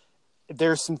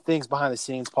there's some things behind the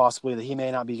scenes possibly that he may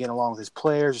not be getting along with his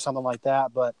players or something like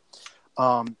that. But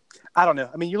I don't know.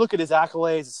 I mean, you look at his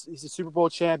accolades. He's a Super Bowl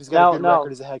champ. He's got a good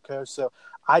record as a head coach. So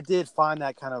I did find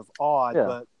that kind of odd,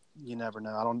 but you never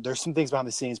know. There's some things behind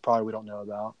the scenes probably we don't know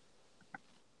about.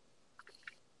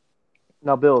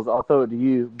 Now, Bills, I'll throw it to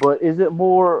you. But is it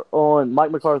more on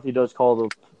Mike McCarthy does call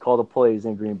the plays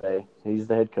in Green Bay? He's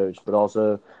the head coach, but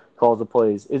also calls the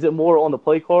plays. Is it more on the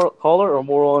play caller or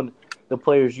more on the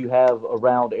players you have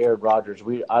around Aaron Rodgers?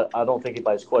 I don't think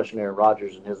anybody's questioning Aaron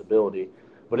Rodgers and his ability.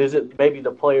 But is it maybe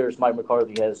the players Mike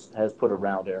McCarthy has put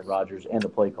around Aaron Rodgers and the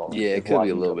play caller? Yeah, it could be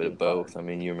a little bit of both. I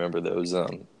mean, you remember those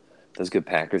good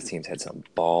Packers teams had some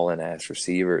ball-and-ass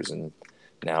receivers, and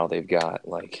now they've got,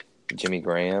 like, Jimmy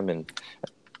Graham and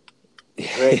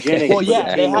Greg Jennings. Well,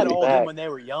 yeah, they had all of them when they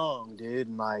were young, dude,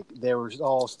 and, like, they were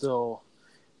all still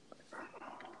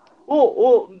 –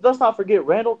 Well, let's not forget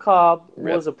Randall Cobb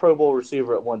was a Pro Bowl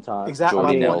receiver at one time. Exactly.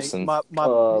 Jordy Nelson.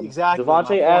 Exactly.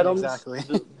 Devontae Adams. Exactly.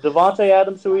 Devontae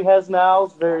Adams, who he has now,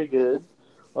 is very good.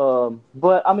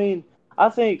 But, I mean, I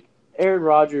think Aaron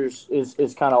Rodgers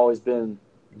is kind of always been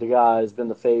the guy, has been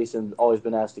the face, and always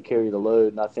been asked to carry the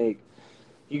load. And I think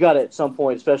you got to, at some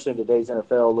point, especially in today's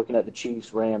NFL, looking at the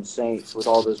Chiefs, Rams, Saints, with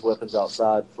all those weapons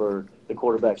outside for the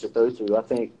quarterbacks to throw to, I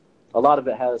think a lot of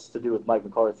it has to do with Mike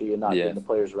McCarthy and not getting the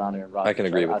players around Aaron Rodgers. I can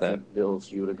agree with that. I think,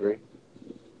 Bills, you would agree?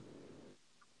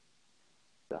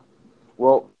 Yeah.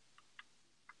 Well,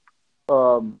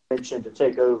 mentioned to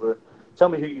take over. Tell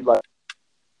me who you like.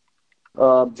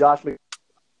 Josh McDaniels,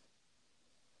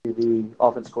 the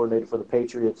offense coordinator for the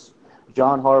Patriots.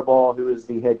 John Harbaugh, who is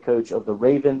the head coach of the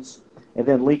Ravens. And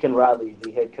then Lincoln Riley,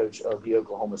 the head coach of the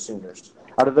Oklahoma Sooners.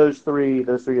 Out of those three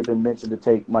have been mentioned to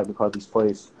take Mike McCarthy's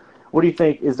place. What do you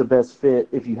think is the best fit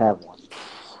if you have one?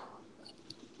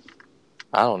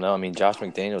 I don't know. I mean, Josh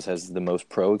McDaniels has the most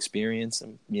pro experience,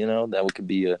 and, that could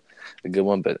be a good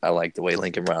one. But I like the way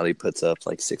Lincoln Riley puts up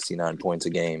like 69 points a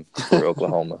game for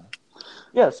Oklahoma.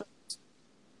 Yes.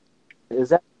 Is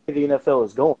that the way the NFL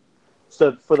is going?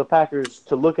 So for the Packers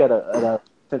to look at a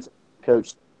defensive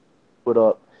coach put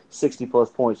up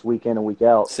 60-plus points week in and week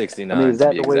out. 69, I mean, is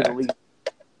that to the be way exact. the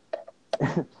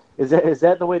league is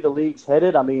that the way the league's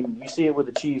headed? I mean, you see it with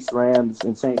the Chiefs, Rams,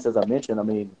 and Saints, as I mentioned. I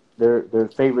mean, they're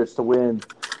favorites to win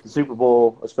the Super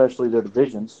Bowl, especially their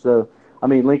divisions. So, I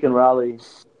mean, Lincoln Riley,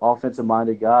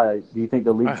 offensive-minded guy. Do you think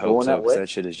the league's going that way? I hope so, because that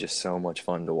shit is just so much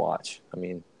fun to watch. I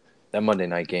mean, that Monday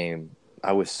night game,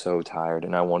 I was so tired,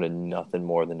 and I wanted nothing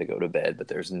more than to go to bed, but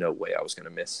there's no way I was going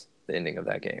to miss the ending of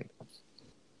that game.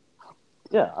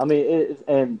 Yeah, I mean,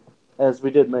 and as we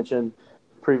did mention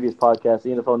previous podcast, the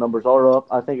NFL numbers are up.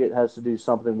 I think it has to do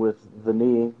something with the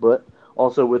knee, but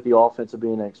also with the offense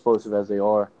being explosive as they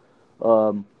are.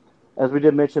 As we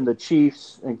did mention, the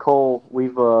Chiefs and Cole,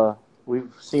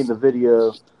 we've seen the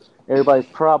video. Everybody's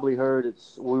probably heard it.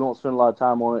 We won't spend a lot of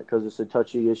time on it because it's a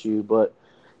touchy issue, but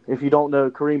if you don't know,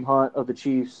 Kareem Hunt of the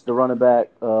Chiefs, the running back,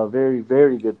 very,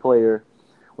 very good player,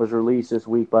 was released this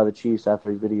week by the Chiefs after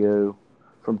a video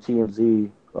from TMZ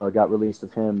got released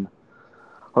of him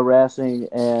harassing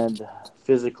and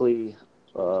physically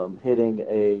hitting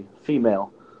a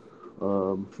female.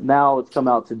 Now it's come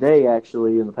out today,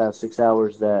 actually, in the past 6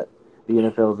 hours, that the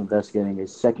NFL is investigating a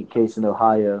second case in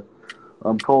Ohio.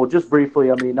 Cole, just briefly,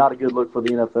 I mean, not a good look for the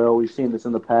NFL. We've seen this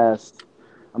in the past.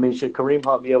 I mean, should Kareem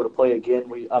Hunt be able to play again?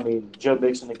 Joe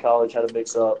Mixon in college had a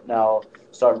mix-up. Now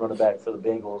starting running back for the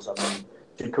Bengals. I mean,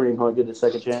 should Kareem Hunt get a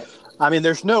second chance? I mean,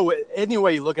 there's no way, any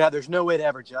way you look at it, there's no way to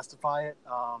ever justify it.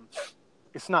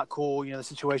 It's not cool, the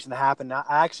situation that happened.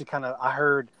 I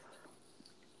heard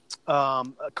a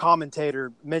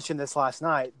commentator mention this last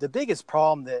night. The biggest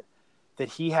problem that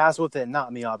he has with it,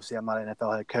 not me, obviously, I'm not an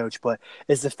NFL head coach, but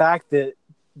is the fact that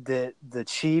the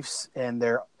Chiefs and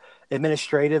their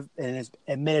administration,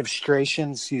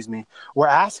 were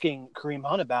asking Kareem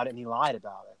Hunt about it, and he lied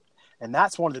about it. And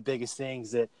that's one of the biggest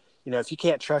things that, if you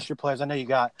can't trust your players, I know you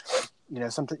got,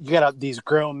 these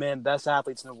grown men, best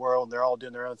athletes in the world, and they're all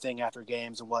doing their own thing after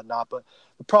games and whatnot. But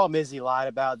the problem is he lied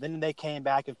about it. Then they came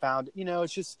back and found,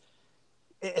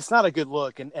 it's not a good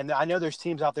look. And I know there's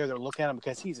teams out there that are looking at him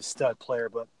because he's a stud player,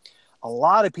 but a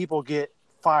lot of people get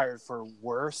fired for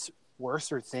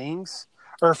worser things,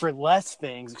 or for less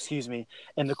things,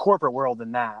 in the corporate world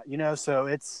than that, so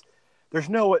There's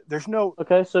no.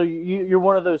 Okay, so you're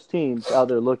one of those teams out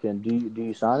there looking. Do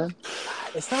you sign him?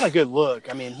 It's not a good look.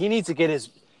 I mean, he needs to get his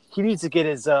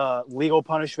legal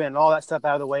punishment and all that stuff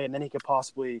out of the way, and then he could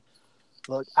possibly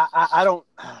look. I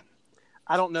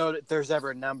don't know that there's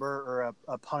ever a number or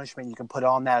a punishment you can put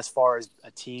on that as far as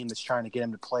a team that's trying to get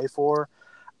him to play for.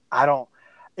 I don't.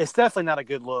 It's definitely not a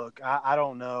good look. I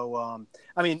don't know.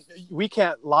 I mean, we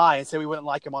can't lie and say we wouldn't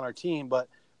like him on our team, but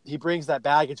he brings that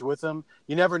baggage with him.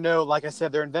 You never know. Like I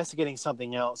said, they're investigating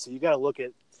something else, so you got to look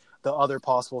at the other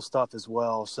possible stuff as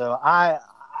well. So I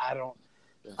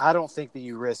don't think that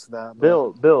you risk that.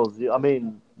 But. Bills. I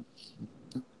mean,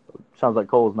 sounds like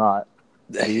Cole's not.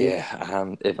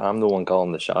 Yeah, if I'm the one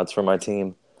calling the shots for my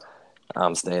team,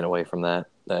 I'm staying away from that.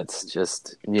 That's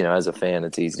just, as a fan,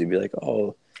 it's easy to be like,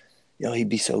 oh, he'd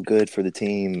be so good for the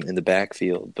team in the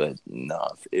backfield. But no,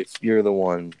 if you're the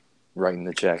one writing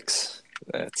the checks,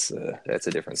 that's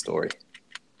a different story.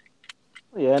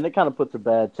 Yeah, and it kind of puts a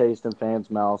bad taste in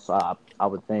fans' mouths. I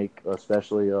would think,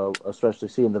 especially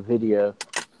seeing the video.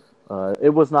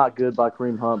 It was not good by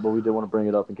Kareem Hunt, but we did want to bring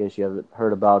it up in case you haven't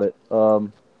heard about it.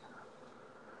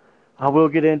 I will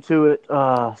get into it.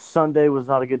 Sunday was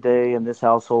not a good day in this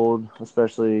household,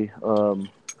 especially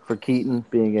for Keaton,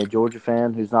 being a Georgia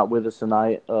fan who's not with us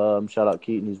tonight. Shout out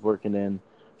Keaton. He's working in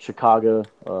Chicago.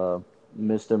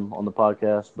 Missed him on the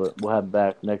podcast, but we'll have him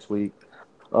back next week.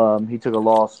 He took a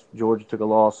loss. Georgia took a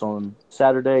loss on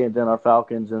Saturday, and then our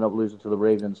Falcons ended up losing to the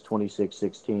Ravens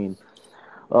 26-16.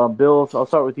 Bill, I'll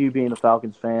start with you being a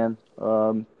Falcons fan.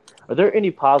 Are there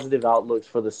any positive outlooks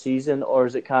for the season, or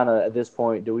is it kind of, at this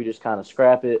point, do we just kind of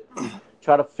scrap it,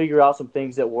 try to figure out some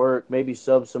things that work, maybe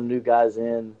sub some new guys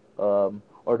in,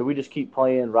 or do we just keep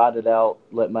playing, ride it out,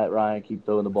 let Matt Ryan keep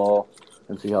throwing the ball,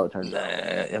 and see how it turns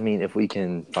out? I mean, if we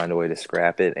can find a way to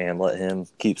scrap it and let him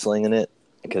keep slinging it,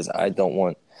 because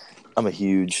I'm a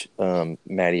huge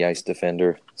Matty Ice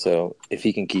defender, so if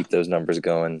he can keep those numbers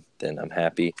going, then I'm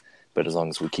happy. But as long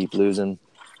as we keep losing,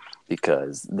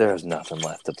 because there's nothing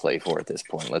left to play for at this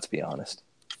point, let's be honest.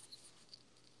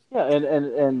 Yeah,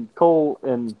 and Cole,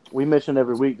 and we mention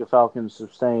every week the Falcons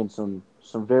sustained some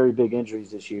very big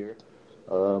injuries this year.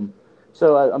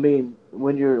 So I mean,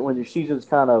 when your season's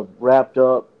kind of wrapped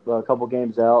up, a couple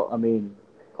games out, I mean,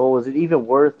 Cole, is it even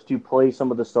worth to play some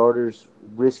of the starters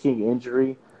risking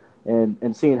injury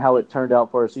and seeing how it turned out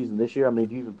for our season this year? I mean,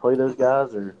 do you even play those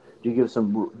guys, or do you give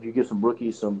some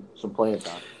rookies some playing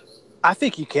time? I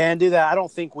think you can do that. I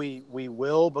don't think we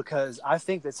will, because I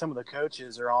think that some of the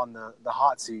coaches are on the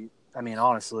hot seat. I mean,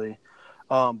 honestly.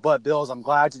 But, Bills, I'm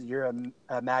glad that you're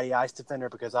a Matty Ice defender,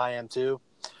 because I am too.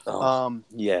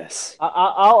 Yes.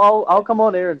 I'll come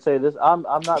on air and say this. I'm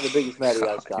not the biggest Matty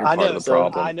Ice guy. I know. the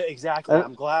problem. I know exactly.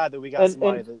 I'm glad that we got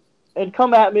somebody that. And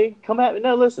come at me.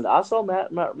 No, listen. I saw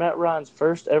Matt Ryan's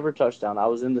first ever touchdown. I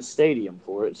was in the stadium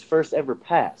for it. His first ever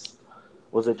pass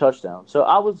was a touchdown. So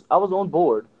I was on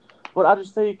board. But I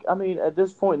just think, I mean, at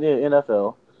this point in the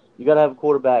NFL, you got to have a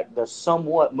quarterback that's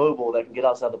somewhat mobile, that can get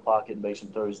outside the pocket and make some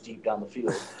throws deep down the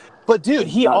field. But, dude,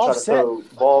 he offsets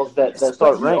balls that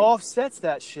start raining. He offsets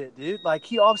that shit, dude. Like,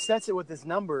 he offsets it with his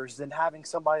numbers and having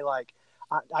somebody like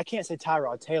I can't say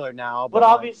Tyrod Taylor now, but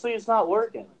obviously it's not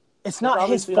working. It's not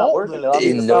his fault, though.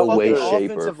 In no way,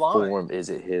 shape, or form is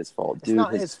it his fault. Dude, it's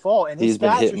not his fault. And he's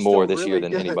been hit more this really year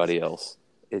than good. anybody else.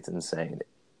 It's insane.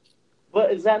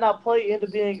 But does that not play into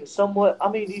being somewhat? I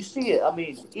mean, you see it. I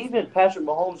mean, even Patrick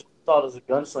Mahomes, thought as a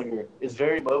gunslinger, is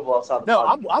very mobile outside the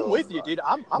pocket. No, I'm with you, dude.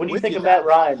 I'm when you with think you of Matt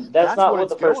Ryan, that's not what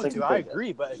the first thing. I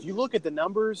agree, but if you look at the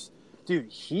numbers,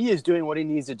 dude, he is doing what he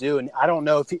needs to do, and I don't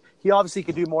know if he obviously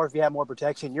could do more if he had more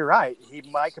protection. You're right. He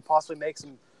could possibly make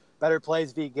some better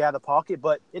plays if he get out of the pocket,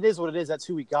 but it is what it is. That's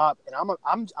who we got, and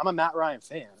I'm a Matt Ryan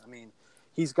fan. I mean,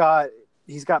 he's got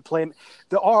play.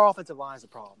 Our offensive line is the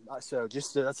problem. So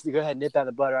let's go ahead and nip that in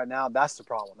the bud right now. That's the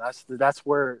problem. That's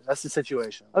the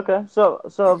situation. Okay, so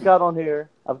I've got on here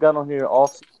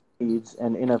off seeds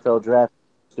and NFL draft.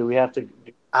 Do we have to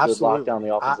lock down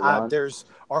the offensive line?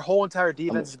 Our whole entire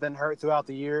defense has been hurt throughout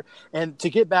the year, and to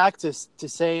get back to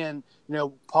saying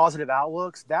positive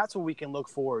outlooks, that's what we can look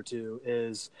forward to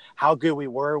is how good we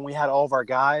were when we had all of our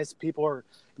guys. People are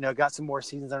got some more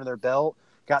seasons under their belt.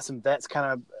 Got some vets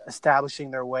kind of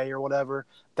establishing their way or whatever.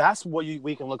 That's what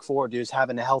we can look forward to, is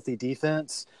having a healthy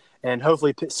defense and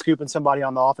hopefully scooping somebody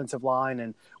on the offensive line.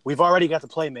 And we've already got the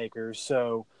playmakers.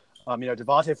 So,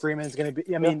 Devontae Freeman is going to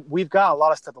be – I mean, we've got a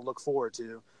lot of stuff to look forward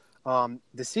to.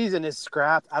 The season is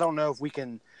scrapped. I don't know if we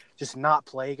can just not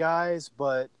play guys,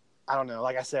 but I don't know.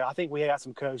 Like I said, I think we got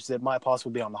some coaches that might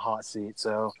possibly be on the hot seat.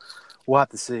 So we'll have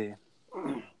to see.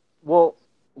 Well,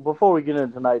 before we get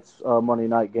into tonight's Monday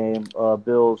night game,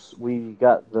 Bills, we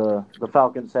got the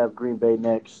Falcons have Green Bay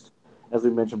next. As we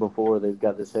mentioned before, they've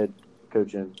got this head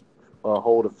coaching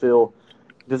hole to fill.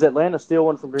 Does Atlanta steal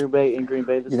one from Green Bay in Green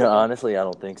Bay this weekend? Honestly, I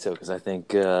don't think so because I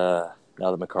think now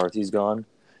that McCarthy's gone,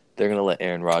 they're going to let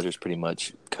Aaron Rodgers pretty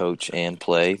much coach and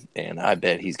play, and I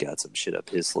bet he's got some shit up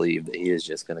his sleeve that he is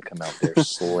just going to come out there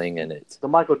slinging it. The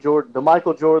Michael Jordan,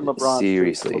 LeBron.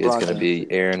 Seriously, LeBron it's going to be James.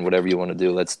 Aaron. Whatever you want to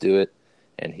do, let's do it,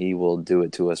 and he will do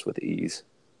it to us with ease.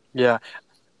 Yeah.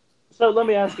 So let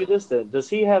me ask you this then: does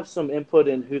he have some input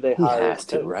in who they He hire? has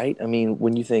to, right? I mean,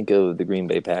 when you think of the Green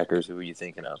Bay Packers, who are you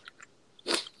thinking of?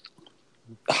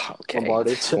 Okay,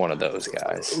 Lombardi. it's one of those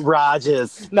guys.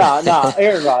 Rodgers. Nah,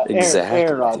 Aaron Rodgers. Exactly,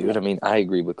 Aaron Rodgers. dude. I mean, I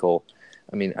agree with Cole.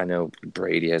 I mean, I know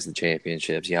Brady has the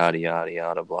championships, yada, yada,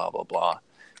 yada, blah, blah, blah.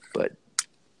 But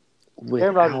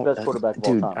Aaron Rodgers is the best quarterback of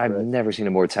all dude, time, I've correct? never seen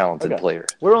a more talented Okay. player.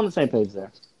 We're on the same page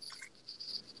there.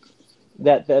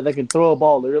 That can throw a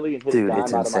ball literally and hit a Dude, dime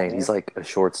it's out of my insane. hand. He's like a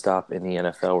shortstop in the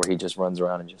NFL where he just runs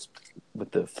around and just,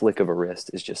 with the flick of a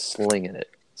wrist, is just slinging it.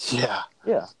 Yeah.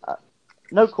 Yeah.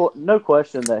 No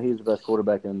question that he's the best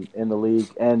quarterback in the league.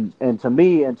 And to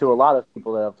me and to a lot of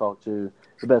people that I've talked to,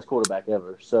 the best quarterback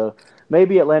ever. So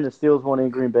maybe Atlanta steals one in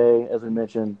Green Bay, as we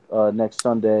mentioned, next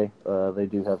Sunday. They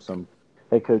do have some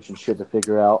head coaching shit to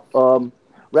figure out.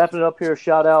 Wrapping it up here,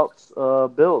 shout-outs,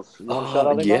 Bills. You want to shout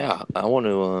out anybody? Yeah, I want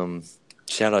to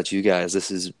shout out you guys. This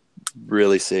is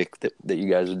really sick that you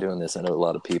guys are doing this. I know a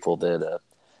lot of people that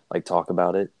like talk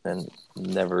about it and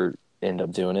never end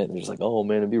up doing it. They're just like, oh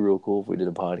man, it'd be real cool if we did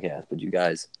a podcast. But you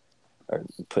guys are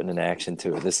putting an action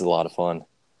to it. This is a lot of fun.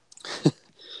 Yeah,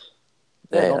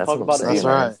 Hey, don't that's talk what about I'm it. saying, That's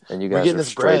man. right. And you We're guys getting are this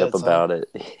straight bread, up son. about it.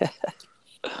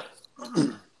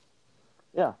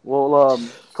 Yeah. Well,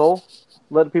 Cole,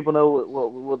 let the people know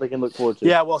what they can look forward to.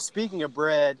 Yeah, well, speaking of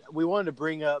bread, we wanted to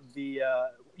bring up the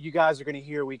you guys are going to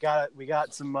hear we got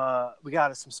some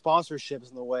sponsorships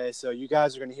in the way, so you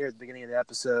guys are going to hear at the beginning of the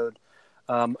episode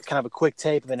kind of a quick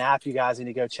tape of an app you guys need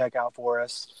to go check out for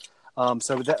us.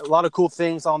 So a lot of cool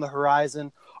things on the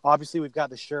horizon. Obviously, we've got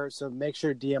the shirt, so make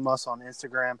sure to DM us on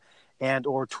Instagram and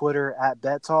or Twitter at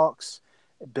Bet Talks.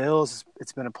 Bills,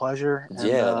 it's been a pleasure. And,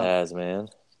 Yeah, it has, man.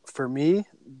 for me,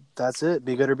 that's it.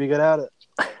 Be good or be good at it.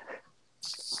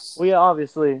 Well, yeah,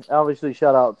 obviously,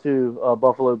 shout out to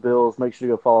Buffalo Bills. Make sure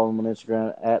to go follow them on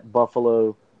Instagram at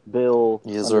Buffalo Bill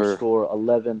Yes, sir.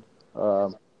 _11.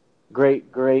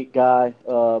 Great guy.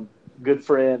 Good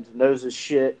friend. Knows his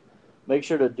shit. Make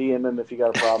sure to DM him if you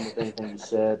got a problem with anything he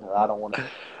said. I don't want to.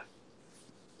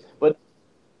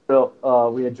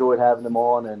 But we enjoyed having him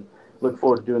on and look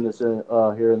forward to doing this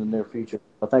here in the near future.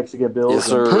 Thanks again, Bill. Yes,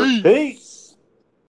 sir. Peace.